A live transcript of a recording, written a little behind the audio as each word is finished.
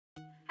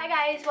Hi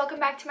guys, welcome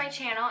back to my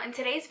channel. In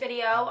today's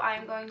video,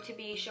 I'm going to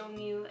be showing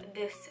you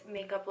this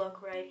makeup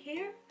look right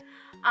here.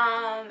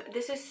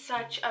 This is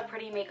such a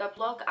pretty makeup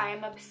look. I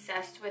am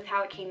obsessed with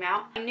how it came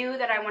out. I knew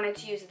that I wanted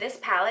to use this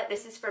palette.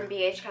 This is from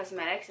NYX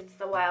Cosmetics. It's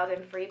the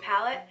Wild&Free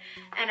palette.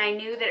 And I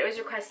knew that it was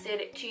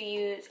requested to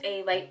use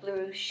a light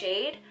blue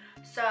shade.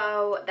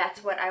 So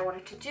that's what I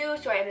wanted to do.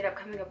 So I ended up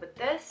coming up with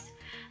this.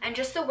 And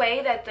just the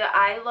way that the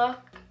eye look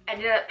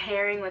ended up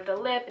pairing with the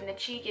lip and the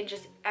cheek, and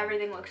just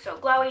everything looks so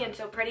glowy and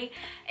so pretty.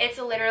 It's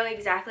literally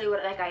exactly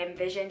what I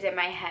envisioned in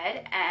my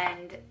head,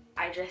 and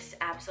I just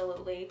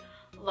absolutely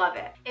love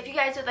it. If you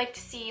guys would like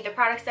to see the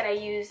products that I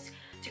used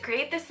to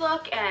create this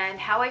look and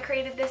how I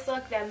created this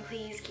look, then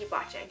please keep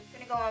watching.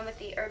 I'm gonna go on with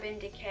the Urban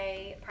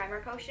Decay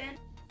Primer Potion.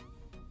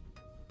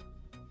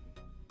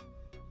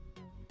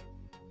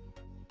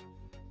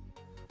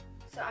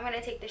 So I'm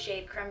gonna take the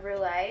shade Creme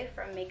Brule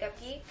from Makeup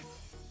Geek,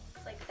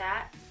 looks like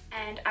that.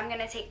 And I'm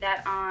gonna take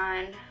that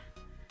on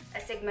a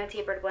Sigma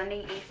Tapered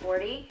Blending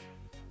E40.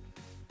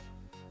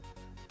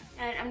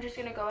 And I'm just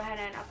gonna go ahead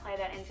and apply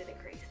that into the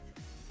crease.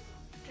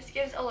 Just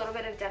gives a little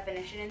bit of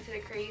definition into the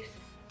crease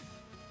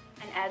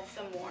and adds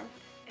some warmth.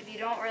 If you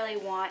don't really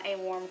want a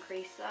warm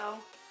crease though,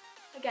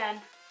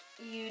 again,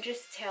 you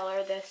just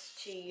tailor this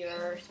to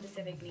your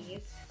specific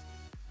needs.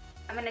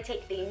 I'm gonna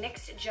take the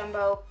NYX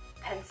Jumbo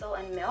Pencil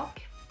and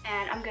Milk,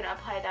 and I'm gonna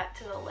apply that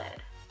to the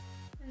lid.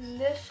 And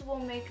this will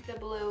make the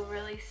blue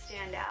really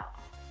stand out.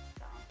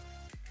 So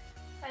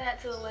apply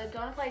that to the lid.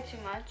 Don't apply too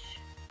much,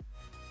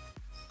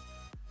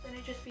 then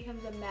it just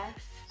becomes a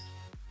mess.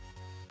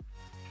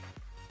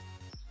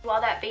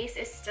 While that base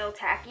is still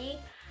tacky,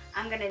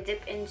 I'm gonna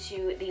dip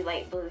into the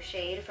light blue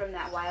shade from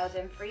that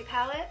Wild&Free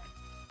palette.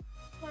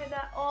 Apply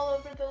that all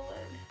over the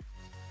lid,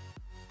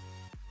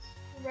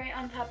 right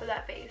on top of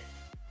that base,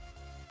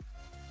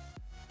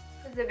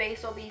 because the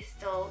base will be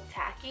still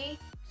tacky,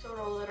 so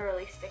it'll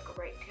literally stick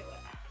right to it.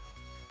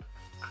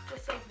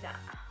 Just like that.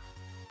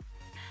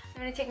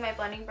 I'm going to take my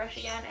blending brush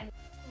again and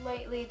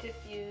lightly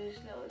diffuse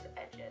those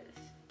edges.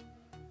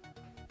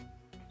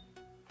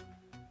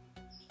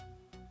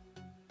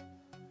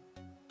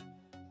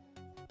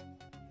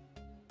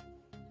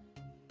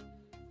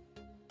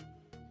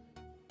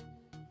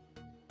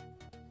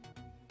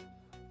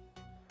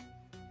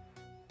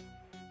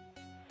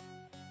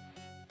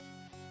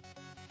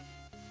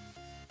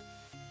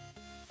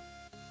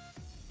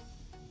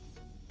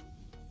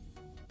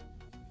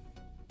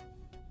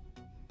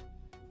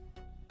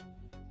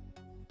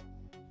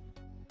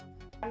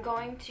 I'm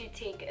going to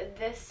take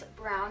this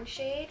brown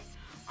shade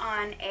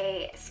on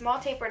a small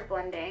tapered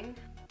blending,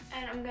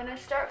 and I'm going to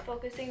start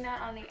focusing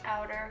that on the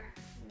outer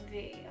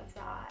V of the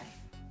eye.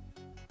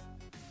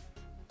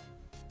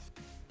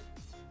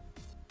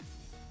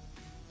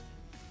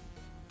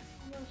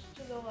 Almost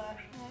to the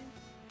lash line.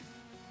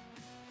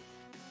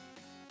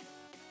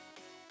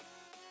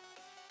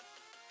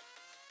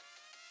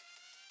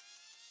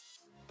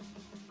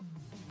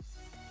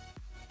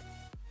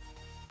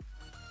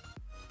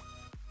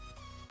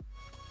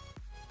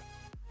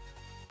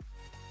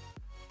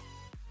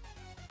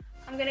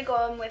 I'm going to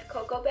go in with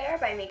Cocoa Bear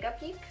by Makeup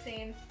Geek.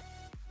 Same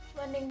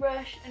blending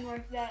brush and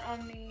work that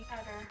on the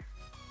outer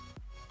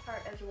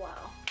part as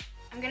well.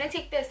 I'm going to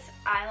take this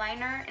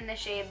eyeliner in the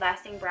shade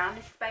Lasting Brown.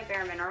 This is by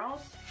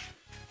bareMinerals.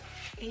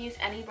 You can use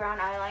any brown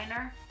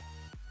eyeliner.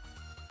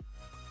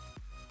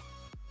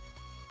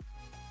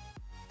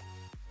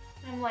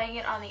 I'm laying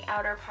it on the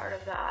outer part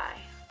of the eye.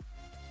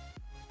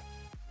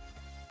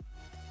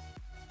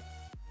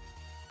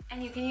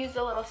 And you can use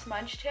the little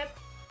smudge tip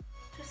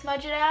to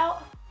smudge it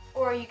out,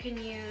 or you can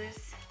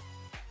use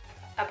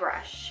a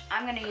brush.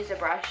 I'm gonna use a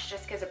brush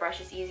just because a brush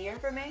is easier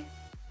for me.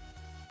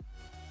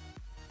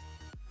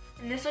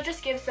 And this will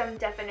just give some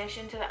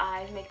definition to the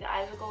eyes, make the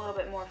eyes look a little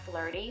bit more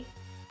flirty.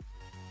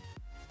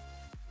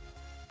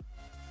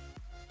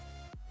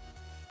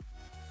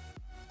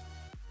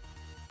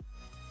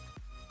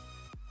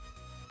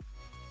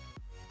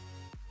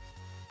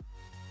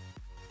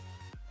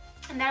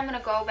 And then I'm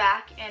gonna go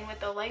back in with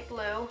the light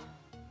blue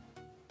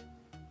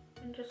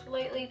and just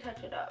lightly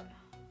touch it up.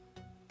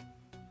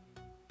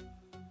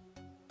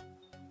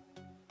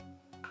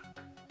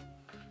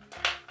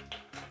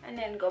 And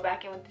then go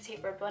back in with the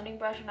tapered blending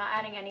brush. I'm not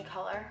adding any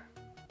color,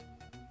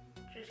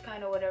 just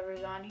kind of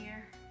whatever's on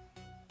here.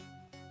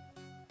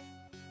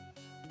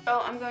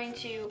 So I'm going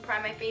to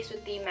prime my face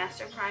with the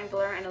Master Prime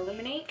Blur and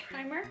Illuminate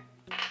primer.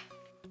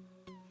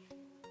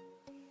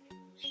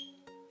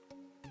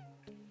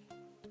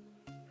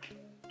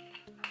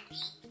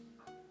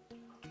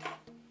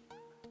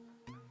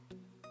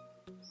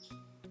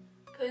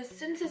 Because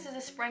since this is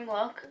a spring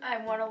look,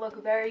 I want to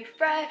look very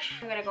fresh.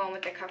 I'm going to go in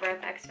with the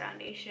CoverFX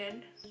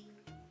foundation.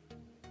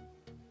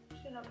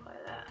 Apply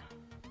that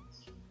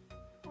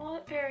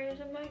all areas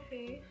of my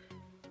face.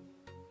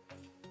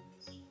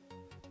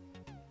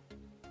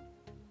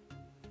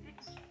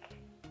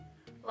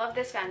 Love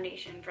this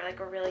foundation for like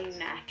a really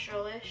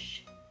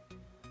naturalish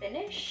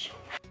finish.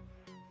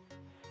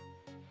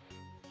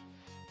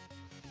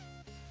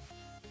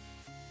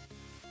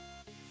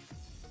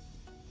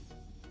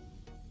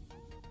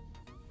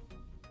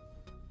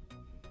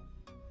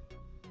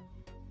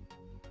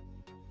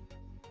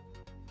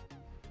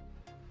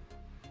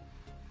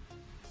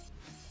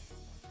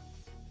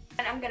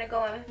 And I'm gonna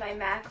go in with my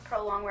MAC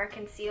Prolongwear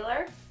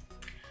Concealer.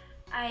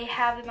 I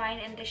have mine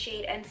in the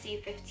shade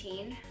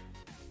NC15.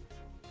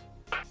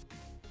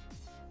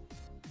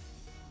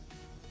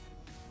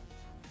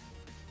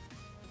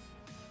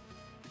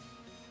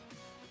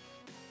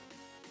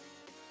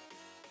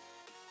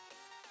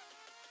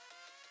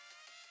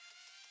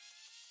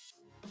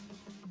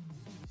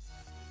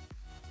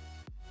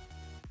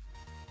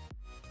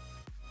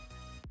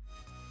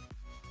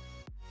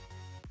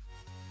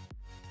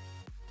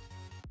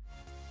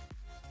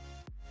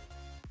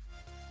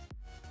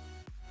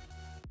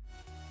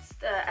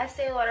 The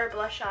Estee Lauder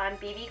Blush On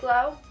BB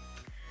Glow,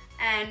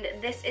 and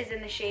this is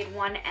in the shade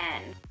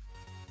 1N.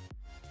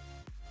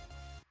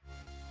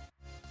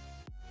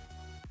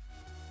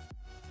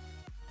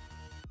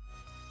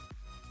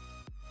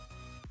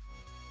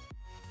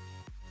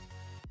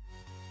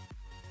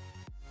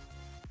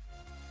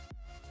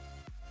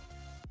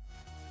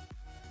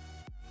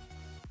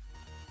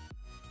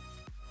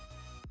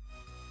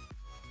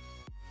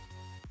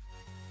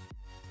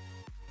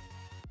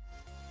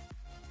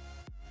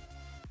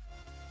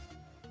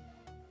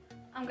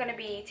 I'm gonna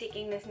be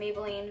taking this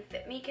Maybelline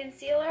Fit Me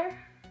Concealer,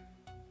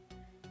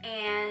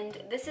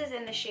 and this is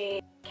in the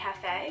shade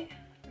Cafe,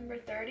 number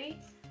 30,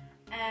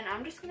 and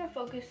I'm just gonna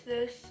focus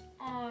this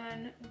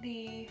on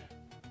the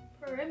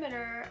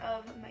perimeter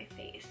of my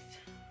face.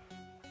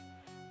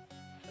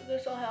 So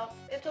this will help.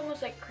 It's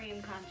almost like cream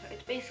contour.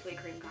 It's basically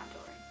cream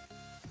contouring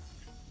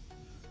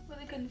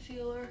with a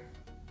concealer.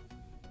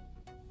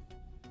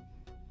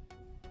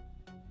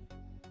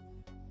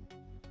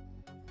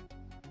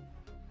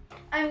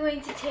 I'm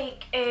going to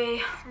take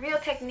a Real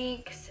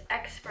Techniques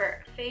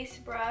Expert face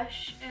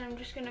brush, and I'm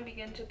just going to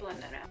begin to blend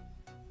it out.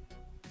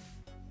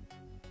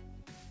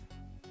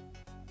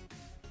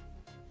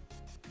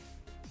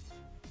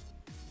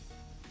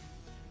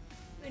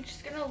 I'm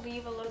just going to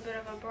leave a little bit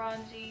of a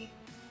bronzy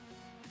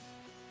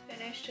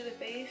finish to the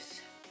face.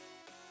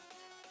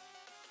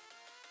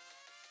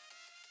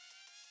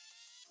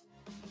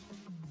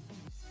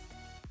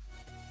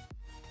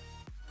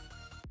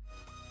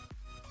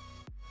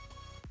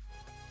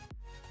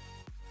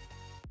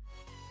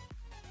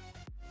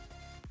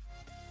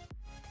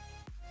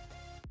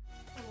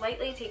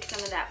 Lightly take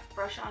some of that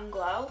Brush On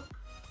Glow,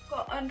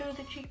 go under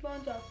the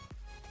cheekbones up.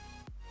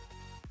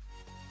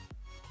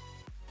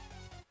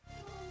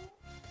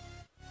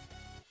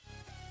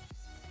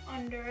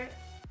 Under it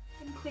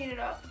and clean it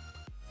up.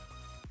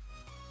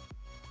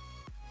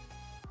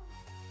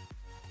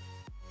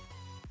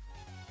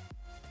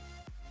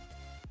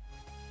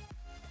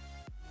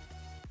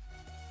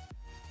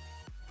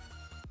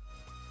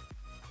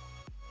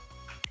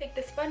 Take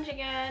the sponge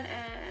again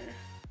and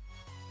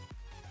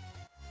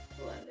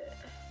blend it.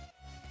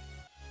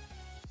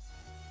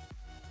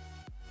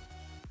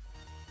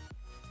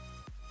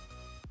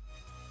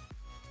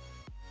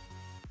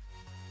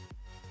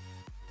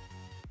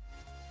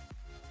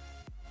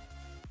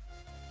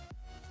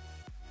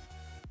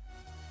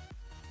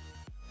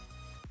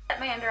 Set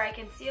my under eye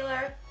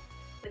concealer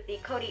with the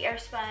Coty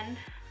Airspun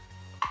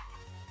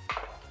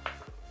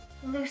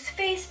loose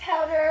face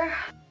powder.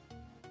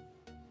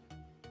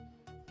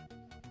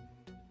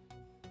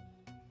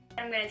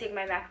 I'm going to take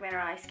my MAC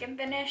Mineralized Skin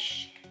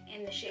Finish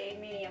in the shade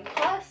Medium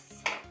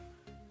Plus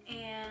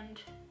and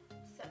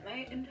set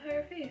my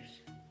entire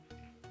face.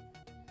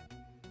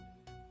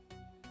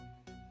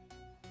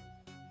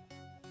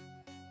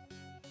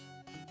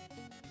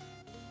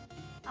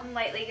 I'm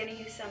lightly going to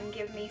use some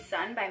Give Me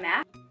Sun by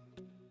MAC.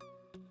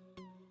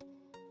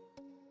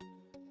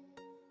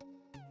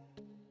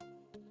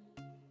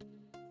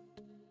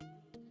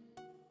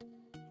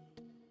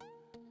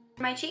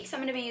 For my cheeks, I'm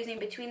going to be using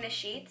Between the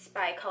Sheets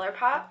by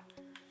Colourpop.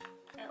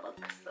 It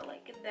looks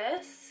like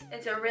this.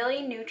 It's a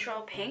really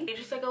neutral pink,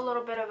 just like a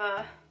little bit of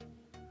a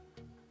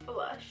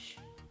blush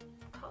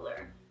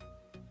color.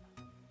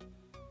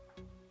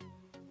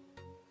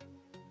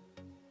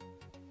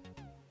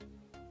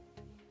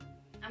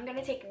 I'm going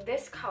to take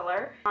this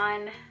color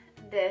on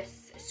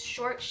this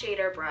short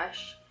shader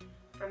brush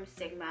from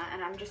Sigma,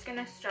 and I'm just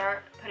going to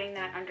start putting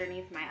that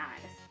underneath my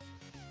eyes.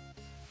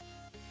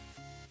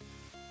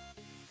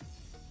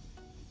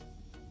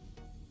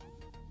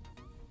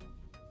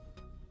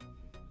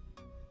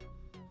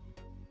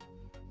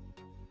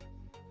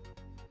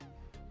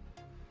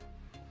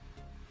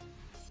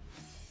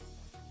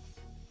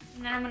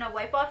 And then I'm going to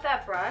wipe off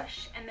that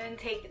brush and then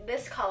take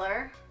this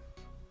color,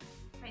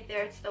 right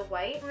there, it's the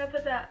white. I'm going to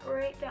put that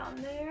right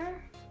down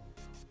there.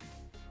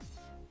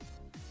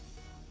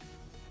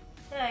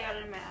 Yeah, I got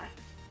it in my eye.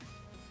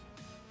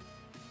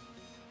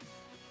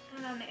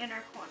 And on the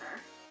inner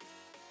corner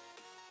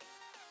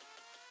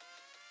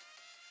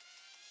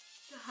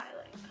to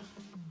highlight.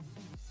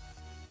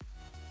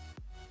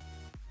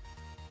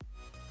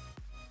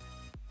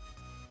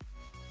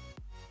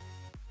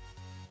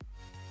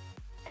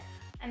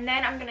 And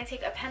then I'm going to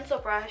take a pencil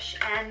brush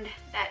and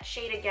that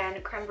shade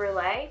again, Creme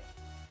Brule,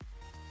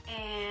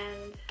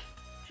 and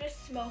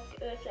just smoke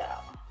this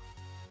out.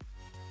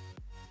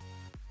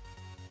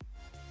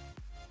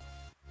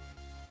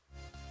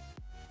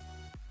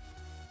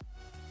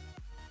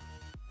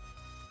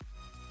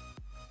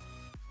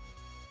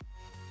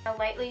 I'll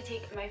lightly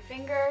take my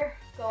finger,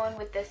 go in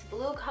with this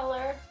blue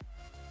color,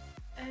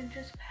 and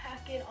just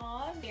pack it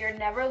on. You're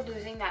never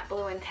losing that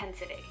blue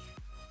intensity.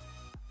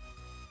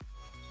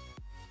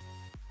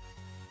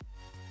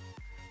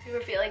 If you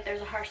ever feel like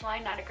there's a harsh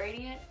line, not a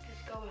gradient,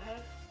 just go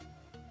ahead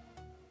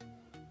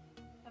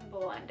and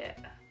blend it.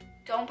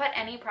 Don't put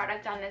any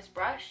product on this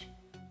brush,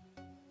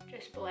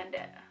 just blend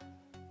it.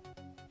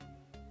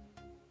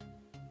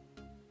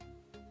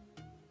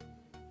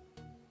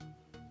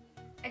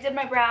 I did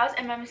my brows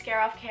and my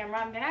mascara off camera.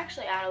 I'm gonna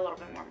actually add a little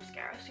bit more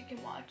mascara so you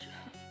can watch.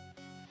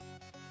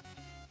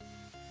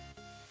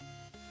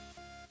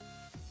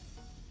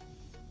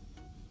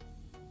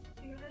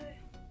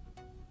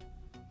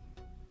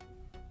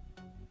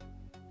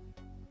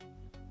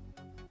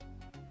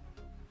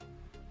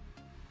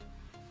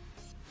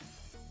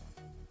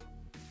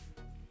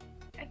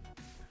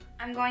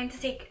 I'm going to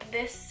take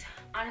this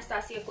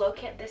Anastasia Glow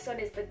Kit. This one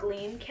is the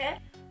Gleam Kit.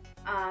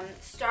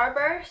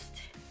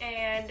 Starburst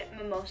and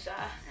Mimosa.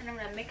 And I'm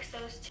going to mix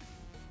those two.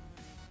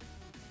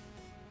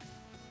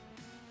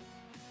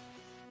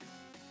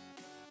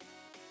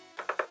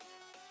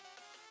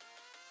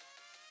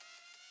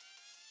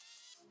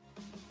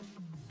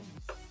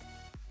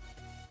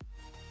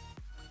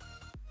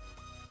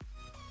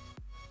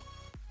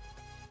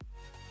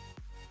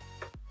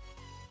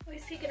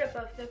 Always take it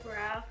above the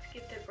brow to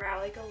give the brow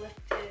like a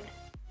lifted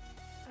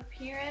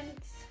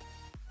appearance.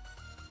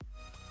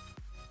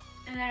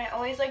 And then I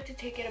always like to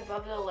take it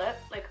above the lip,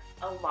 like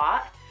a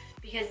lot,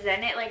 because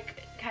then it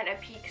like kind of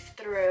peeks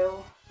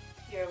through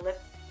your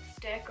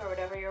lipstick or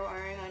whatever you're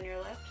wearing on your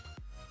lips.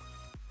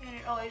 And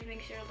it always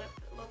makes your lip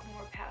look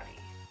more pouty.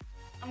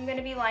 I'm going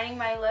to be lining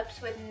my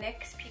lips with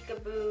NYX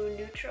Peekaboo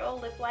Neutral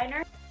Lip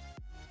Liner.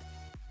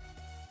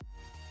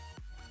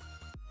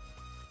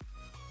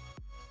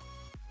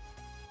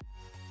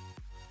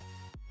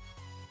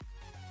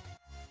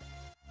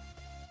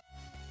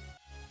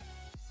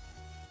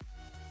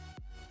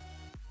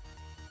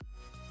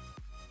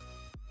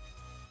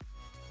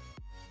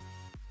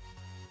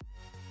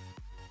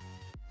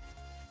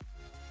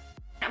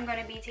 I'm going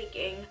to be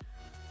taking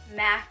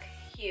MAC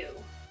Hue.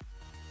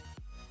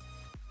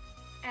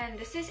 And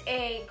this is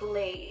a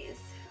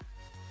glaze.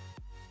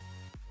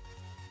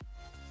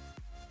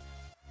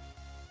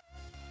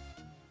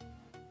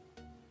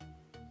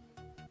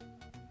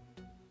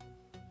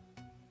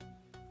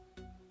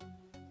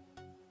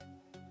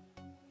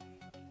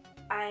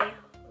 I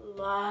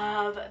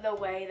love the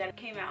way that it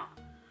came out.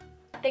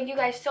 Thank you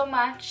guys so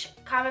much.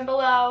 Comment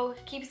below,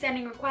 keep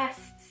sending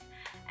requests,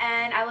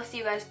 and I will see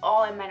you guys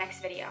all in my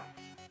next video.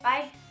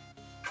 Bye.